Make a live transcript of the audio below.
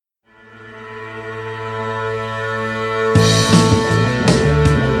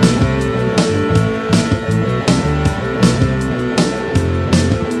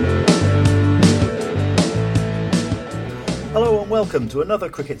welcome to another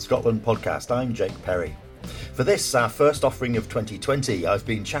Cricket Scotland podcast. I'm Jake Perry. For this, our first offering of 2020, I've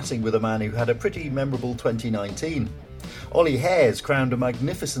been chatting with a man who had a pretty memorable 2019. Oli Hairs crowned a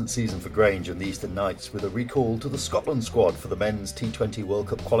magnificent season for Grange and the Eastern Knights with a recall to the Scotland squad for the men's T20 World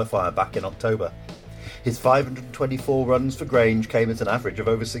Cup qualifier back in October. His 524 runs for Grange came at an average of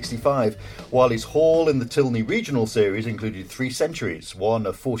over 65, while his haul in the Tilney Regional Series included 3 centuries, one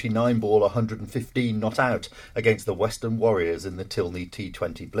a 49-ball 115 not out against the Western Warriors in the Tilney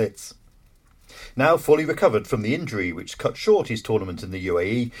T20 Blitz. Now fully recovered from the injury which cut short his tournament in the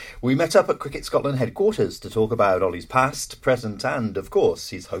UAE, we met up at Cricket Scotland headquarters to talk about Oli's past, present and, of course,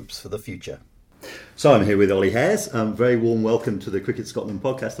 his hopes for the future. So I'm here with Oli Hairs. Very warm welcome to the Cricket Scotland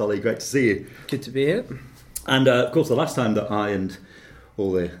podcast, Oli. Great to see you. Good to be here. And of course, the last time that I and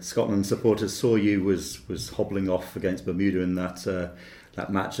all the Scotland supporters saw you was hobbling off against Bermuda in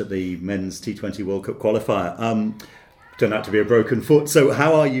that match at the men's T20 World Cup qualifier. Turned out to be a broken foot. So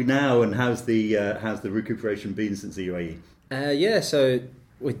how are you now, and how's the recuperation been since the UAE? So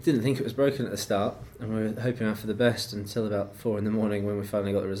we didn't think it was broken at the start, and we were hoping out for the best until about 4 a.m. when we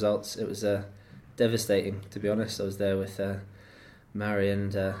finally got the results. It was devastating, to be honest. I was there with Mary,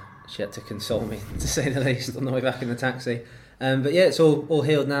 and she had to console me, to say the least, on the way back in the taxi. But yeah, it's all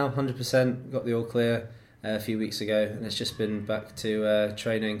healed now, 100%. Got the all clear a few weeks ago, and it's just been back to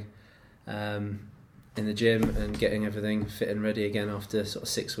training in the gym and getting everything fit and ready again after sort of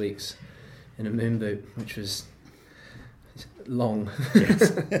 6 weeks in a moon boot, which was long.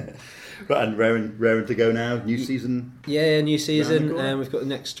 Yes. Right, and raring to go now. New season. Yeah, new season. We've got the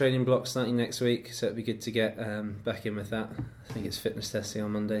next training block starting next week, so it'd be good to get back in with that. I think it's fitness testing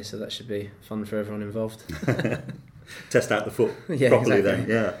on Monday, so that should be fun for everyone involved. Test out the foot properly, exactly. Then.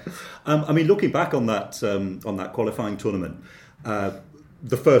 Yeah. I mean, looking back on that qualifying tournament,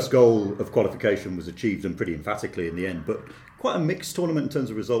 the first goal of qualification was achieved, and pretty emphatically in the end, but quite a mixed tournament in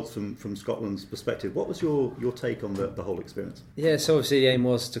terms of results from Scotland's perspective. What was your take on the whole experience? Yeah, so obviously the aim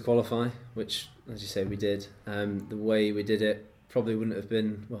was to qualify, which, as you say, we did. The way we did it probably wouldn't have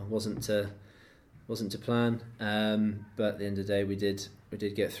been, wasn't to plan, but at the end of the day we did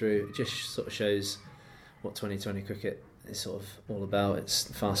get through. It just sort of shows what 2020 cricket is sort of all about. It's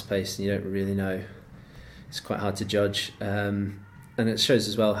fast paced and you don't really know. It's quite hard to judge. And it shows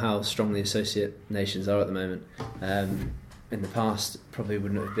as well how strong the associate nations are at the moment. In the past, probably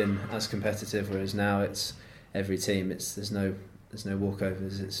wouldn't have been as competitive, whereas now it's every team. There's no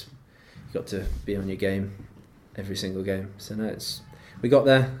walkovers. You've got to be on your game every single game. So no, we got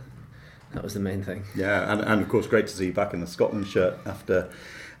there. That was the main thing. Yeah, and of course, great to see you back in the Scotland shirt after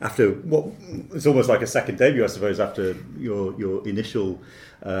what it's almost like a second debut, I suppose, after your initial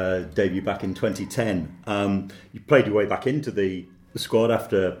debut back in 2010. You played your way back into the squad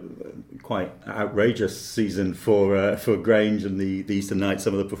after quite outrageous season for Grange and the Eastern Knights,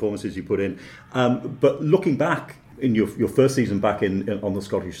 some of the performances you put in. But looking back in your first season back on the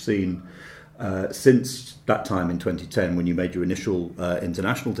Scottish scene, since that time in 2010 when you made your initial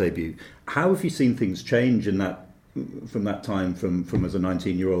international debut, how have you seen things change in that from that time from as a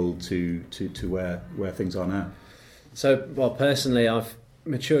 19-year-old to where things are now? So, well, personally, I've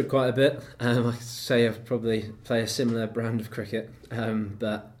matured quite a bit. I could say I've probably play a similar brand of cricket,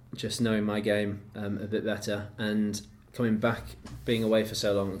 but just knowing my game a bit better and coming back, being away for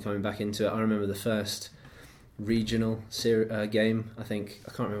so long and coming back into it. I remember the first regional game. I can't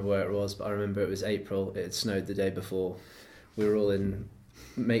remember where it was, but I remember it was April. It had snowed the day before. We were all in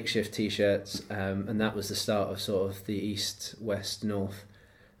makeshift t-shirts, and that was the start of sort of the east, west, north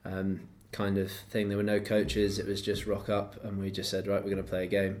kind of thing. There were no coaches, it was just rock up, and we just said, right, we're going to play a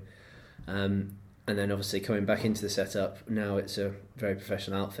game. And then obviously coming back into the setup, now it's a very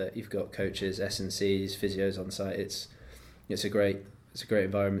professional outfit. You've got coaches, S&Cs, physios on site. It's a great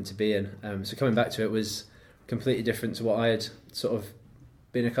environment to be in. So coming back to it was completely different to what I had sort of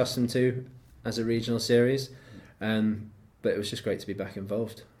been accustomed to as a regional series. But it was just great to be back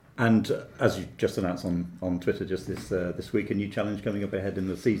involved. And as you just announced on Twitter just this week, a new challenge coming up ahead in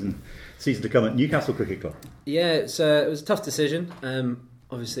the season to come at Newcastle Cricket Club. Yeah, it was a tough decision.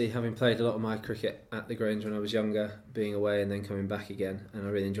 Obviously, having played a lot of my cricket at the Grange when I was younger, being away and then coming back again, and I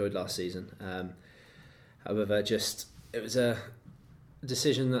really enjoyed last season. However, it was a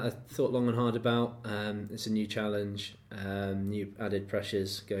decision that I thought long and hard about. It's a new challenge, new added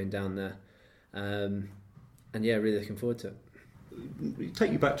pressures going down there, and yeah, really looking forward to it.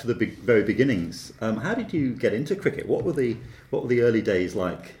 Take you back to the very beginnings. How did you get into cricket? What were the early days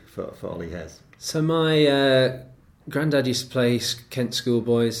like for Oli Hairs? So my granddad used to play Kent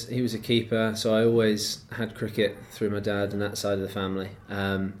schoolboys. He was a keeper, so I always had cricket through my dad and that side of the family.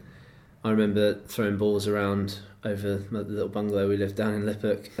 I remember throwing balls around over the little bungalow we lived down in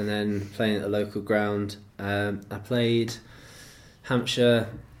Liphook, and then playing at a local ground. I played Hampshire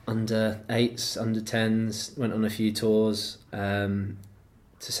under 8s, under 10s, went on a few tours to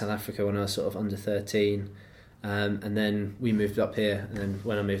South Africa when I was sort of under 13, and then we moved up here. And then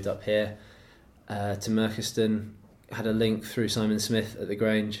when I moved up here to Merchiston, had a link through Simon Smith at the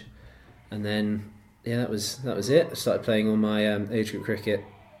Grange, and then that was it. I started playing all my age group cricket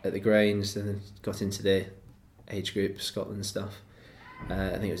at the Grange, and then got into the age group Scotland stuff.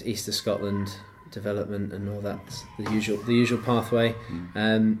 I think it was Easter Scotland development and all that, the usual pathway.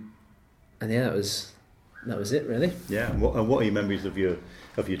 And that was it really. Yeah. And what are your memories of your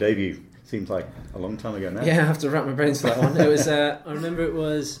debut? Seems like a long time ago now. Yeah, I have to wrap my brains to that one. It was I remember it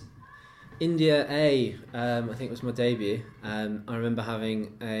was India A, I think it was my debut. I remember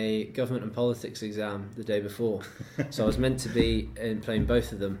having a government and politics exam the day before, so I was meant to be playing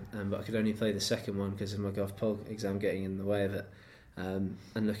both of them, but I could only play the second one because of my Gov.Pol exam getting in the way of it. And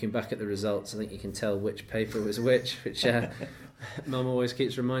looking back at the results, I think you can tell which paper was which Mum always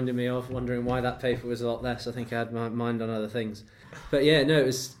keeps reminding me of, wondering why that paper was a lot less. I think I had my mind on other things. But yeah, no,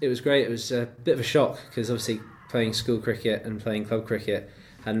 it was great. It was a bit of a shock because obviously playing school cricket and playing club cricket,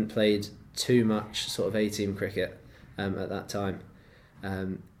 hadn't played too much sort of A-team cricket at that time,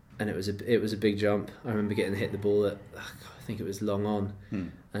 and it was a big jump. I remember getting hit the ball at I think it was long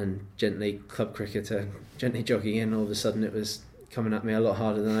on, and club cricketer gently jogging in. All of a sudden, it was coming at me a lot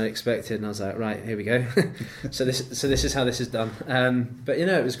harder than I expected, and I was like, right, here we go. so this is how this is done. But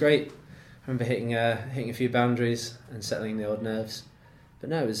it was great. I remember hitting a few boundaries and settling the odd nerves. But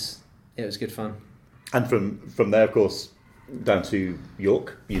no, it was good fun. And from there, of course, down to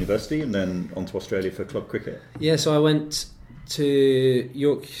York University and then on to Australia for club cricket. Yeah, so I went to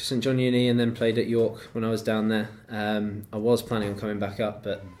York St John Uni and then played at York when I was down there. I was planning on coming back up,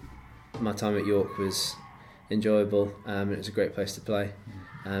 but my time at York was enjoyable. It was a great place to play.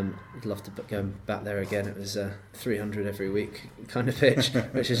 I'd love to go back there again. It was 300 every week kind of pitch,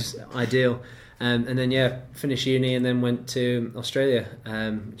 which is ideal. And then finished uni and then went to Australia,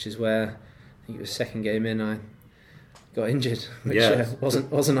 which is where I think it was second game in I got injured, which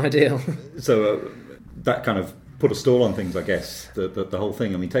wasn't ideal. So that kind of put a stall on things, I guess. The whole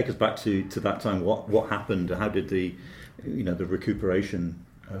thing. I mean, take us back to that time. What happened? How did the recuperation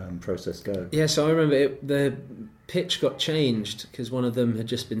process go? Yeah, so I remember the pitch got changed because one of them had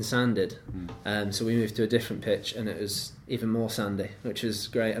just been sanded. So we moved to a different pitch, and it was even more sandy, which was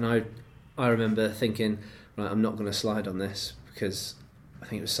great. And I remember thinking, right, I'm not going to slide on this because I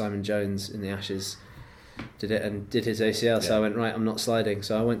think it was Simon Jones in the Ashes did it and did his ACL. So I went, right, I'm not sliding.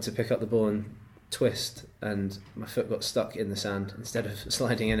 So I went to pick up the ball and twist, and my foot got stuck in the sand instead of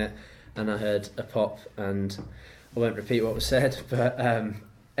sliding in it, and I heard a pop, and I won't repeat what was said, but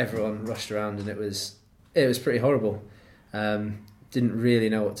everyone rushed around, and it was pretty horrible. Didn't really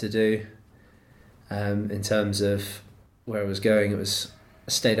know what to do in terms of where I was going. I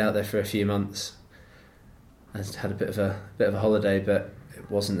stayed out there for a few months. I had a bit of a holiday, but it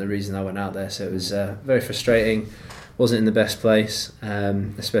wasn't the reason I went out there, so it was very frustrating. Wasn't in the best place,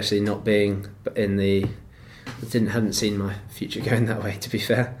 especially not being hadn't seen my future going that way, to be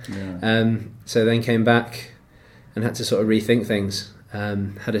fair. So then came back and had to sort of rethink things.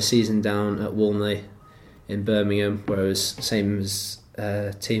 Had a season down at Walmley in Birmingham, where it was same as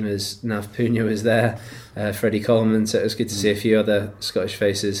team as Nav Punya was there, Freddie Coleman, so it was good to see a few other Scottish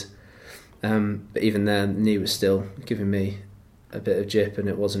faces. But even then, the knee was still giving me a bit of jip, and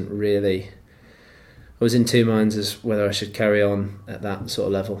it wasn't really. I was in two minds as whether I should carry on at that sort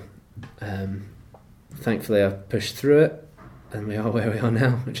of level. Thankfully, I pushed through it, and we are where we are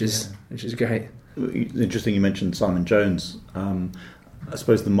now, which is great. Interesting. You mentioned Simon Jones. I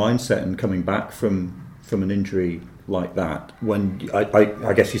suppose the mindset and coming back from an injury like that, when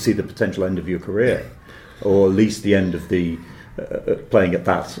I guess you see the potential end of your career, or at least the end of the playing at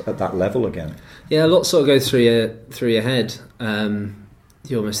that level again. Yeah, a lot sort of goes through your head.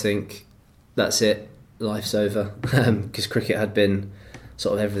 You almost think that's it, life's over, because cricket had been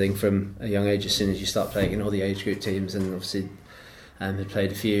sort of everything from a young age. As soon as you start playing in all the age group teams, and obviously had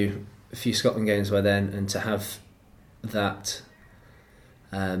played a few Scotland games by then, and to have that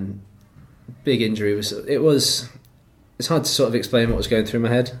big injury was it's hard to sort of explain what was going through my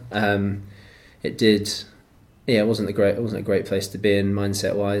head. It wasn't a great place to be in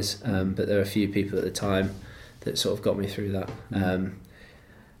mindset wise, but there were a few people at the time that sort of got me through that,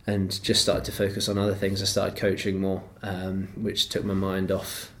 and just started to focus on other things. I started coaching more, which took my mind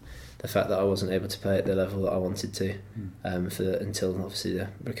off the fact that I wasn't able to play at the level that I wanted to, until obviously the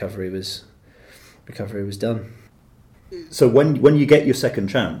recovery was done. So when you get your second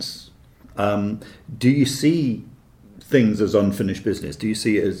chance, do you see things as unfinished business? Do you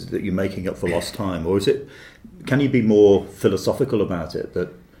see it as that you're making up for lost time, or can you be more philosophical about it,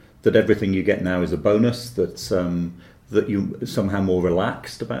 that everything you get now is a bonus, that you somehow more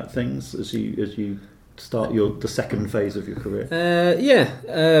relaxed about things as you start the second phase of your career?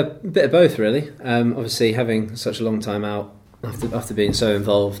 A bit of both, really. Obviously, having such a long time out after being so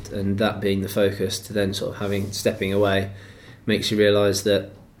involved, and that being the focus, to then sort of stepping away makes you realise that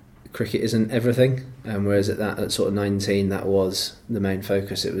cricket isn't everything. Whereas at sort of 19, that was the main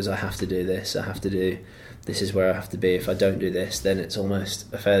focus. It was, I have to do this. This is where I have to be. If I don't do this, then it's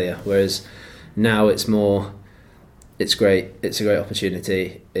almost a failure. Whereas now it's more, it's great. It's a great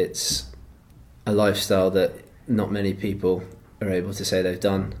opportunity. It's a lifestyle that not many people are able to say they've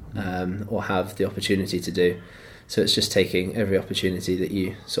done or have the opportunity to do. So it's just taking every opportunity that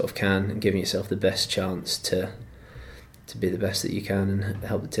you sort of can and giving yourself the best chance to be the best that you can and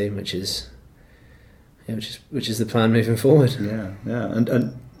help the team, which is the plan moving forward. Yeah.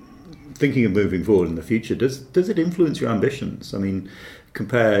 And thinking of moving forward in the future, does it influence your ambitions? I mean,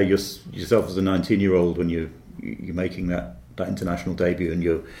 compare yourself as a 19-year-old when you're making that international debut, and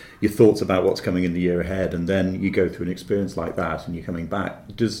your thoughts about what's coming in the year ahead, and then you go through an experience like that and you're coming back.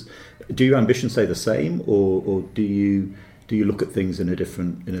 Do your ambitions stay the same, or do you look at things in a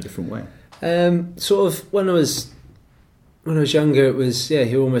different way? Sort of when I was younger, it was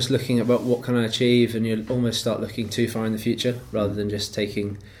you're almost looking about what can I achieve, and you almost start looking too far in the future rather than just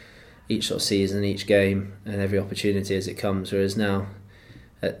taking each sort of season, each game, and every opportunity as it comes. Whereas now,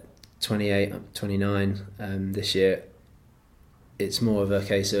 at 28, 29, this year, it's more of a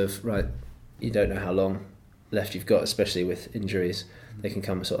case of, right, you don't know how long left you've got, especially with injuries. They can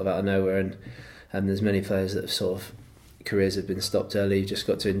come sort of out of nowhere, and there's many players that have sort of careers have been stopped early. You've just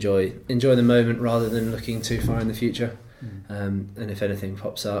got to enjoy the moment rather than looking too far in the future. And if anything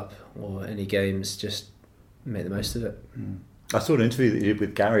pops up or any games, just make the most of it. I saw an interview that you did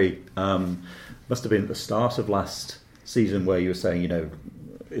with Gary, must have been at the start of last season, where you were saying,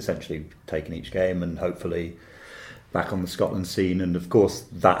 essentially taking each game and hopefully back on the Scotland scene, and of course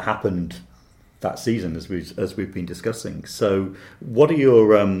that happened that season as we've been discussing. So what are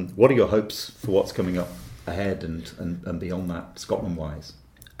your hopes for what's coming up ahead and beyond that, Scotland wise?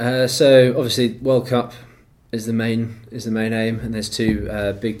 So obviously World Cup is the main aim, and there's two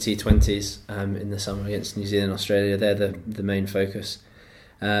big T20s in the summer against New Zealand and Australia. They're the main focus.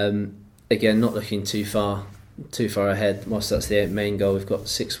 Again, not looking too far ahead. Whilst that's the main goal, we've got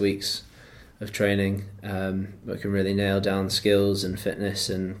 6 weeks of training. We can really nail down skills and fitness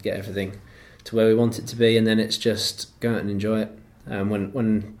and get everything to where we want it to be, and then it's just go out and enjoy it.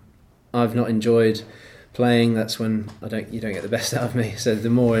 When I've not enjoyed playing, that's when you don't get the best out of me. So the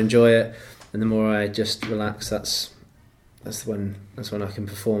more I enjoy it and the more I just relax, that's when I can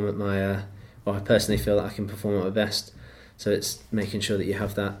perform at my I personally feel that I can perform at my best. So it's making sure that you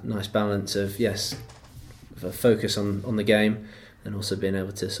have that nice balance of a focus on the game and also being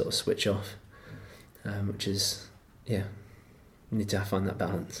able to sort of switch off, which is you need to find that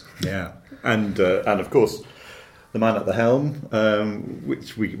balance. Yeah, and of course the man at the helm,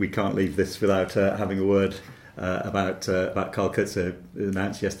 which we can't leave this without having a word about Carl Coetzer,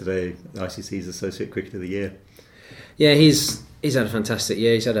 announced yesterday ICC's Associate Cricketer of the Year. Yeah, he's had a fantastic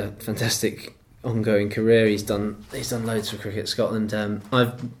year. He's had a fantastic ongoing career. He's done loads for Cricket Scotland.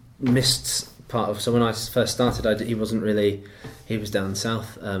 I've missed part of. So when I first started, he was down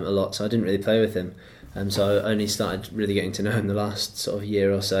south a lot, so I didn't really play with him. So I only started really getting to know him the last sort of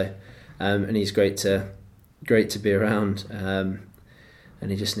year or so. And he's great to be around. And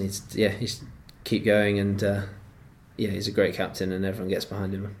he just needs he's keep going, and he's a great captain, and everyone gets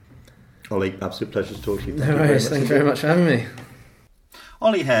behind him. Oli, absolute pleasure to talk to you. Thank you very much for having me.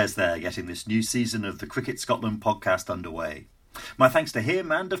 Oli Hairs there, getting this new season of the Cricket Scotland podcast underway. My thanks to him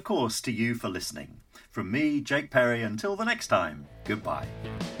and, of course, to you for listening. From me, Jake Perry, until the next time, goodbye.